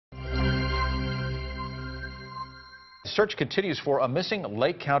search continues for a missing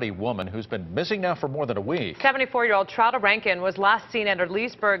Lake County woman who's been missing now for more than a week. 74-year-old Trouta Rankin was last seen at her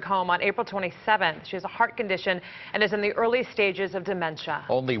Leesburg home on April 27th. She has a heart condition and is in the early stages of dementia.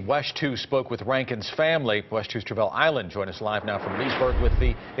 Only WESH 2 spoke with Rankin's family. WESH 2's Travell Island joined us live now from Leesburg with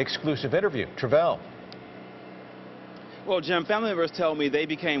the exclusive interview. Travell. Well, Jim, family members tell me they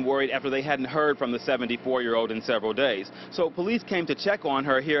became worried after they hadn't heard from the 74-year-old in several days. So police came to check on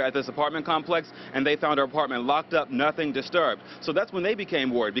her here at this apartment complex, and they found her apartment locked up, nothing disturbed. So that's when they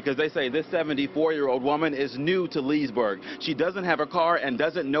became worried, because they say this 74-year-old woman is new to Leesburg. She doesn't have a car and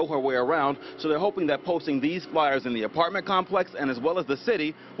doesn't know her way around, so they're hoping that posting these flyers in the apartment complex and as well as the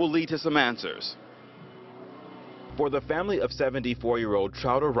city will lead to some answers. For the family of 74-year-old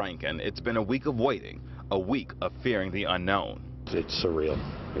Trouta Rankin, it's been a week of waiting. A week of fearing the unknown. It's surreal.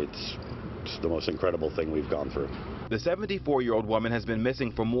 It's the most incredible thing we've gone through. The 74-year-old woman has been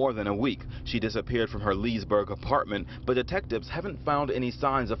missing for more than a week. She disappeared from her Leesburg apartment, but detectives haven't found any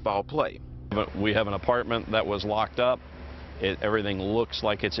signs of foul play. We have an apartment that was locked up. Everything looks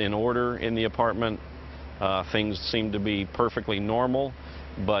like it's in order in the apartment. Things seem to be perfectly normal,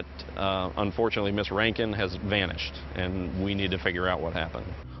 but unfortunately Miss Rankin has vanished, and we need to figure out what happened.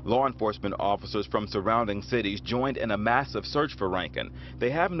 Law enforcement officers from surrounding cities joined in a massive search for Rankin.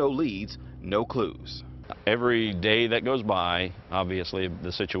 They have no leads, no clues. Every day that goes by, obviously,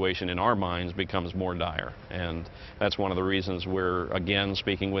 the situation in our minds becomes more dire. And that's one of the reasons we're, again,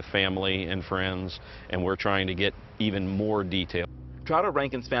 speaking with family and friends, and we're trying to get even more detail. Trouta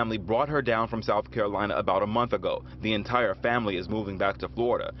Rankin's family brought her down from South Carolina about a month ago. The entire family is moving back to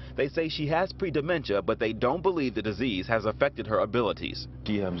Florida. They say she has pre-dementia, but they don't believe the disease has affected her abilities.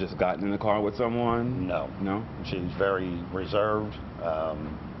 Do you have just gotten in the car with someone? No. No? She's very reserved,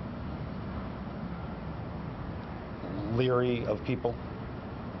 leery of people.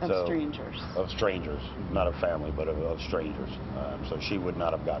 Of strangers. Of strangers, not of family, but of strangers. So she would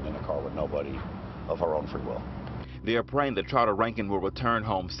not have gotten in a car with nobody of her own free will. They are praying that Trouta Rankin will return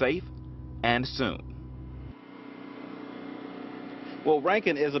home safe and soon. Well,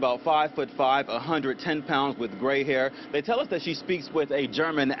 Rankin is about 5'5", 110 pounds with gray hair. They tell us that she speaks with a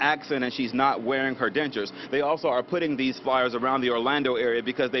German accent and she's not wearing her dentures. They also are putting these flyers around the Orlando area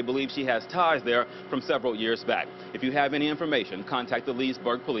because they believe she has ties there from several years back. If you have any information, contact the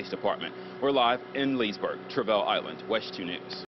Leesburg Police Department. We're live in Leesburg, Travell Island, WESH 2 News.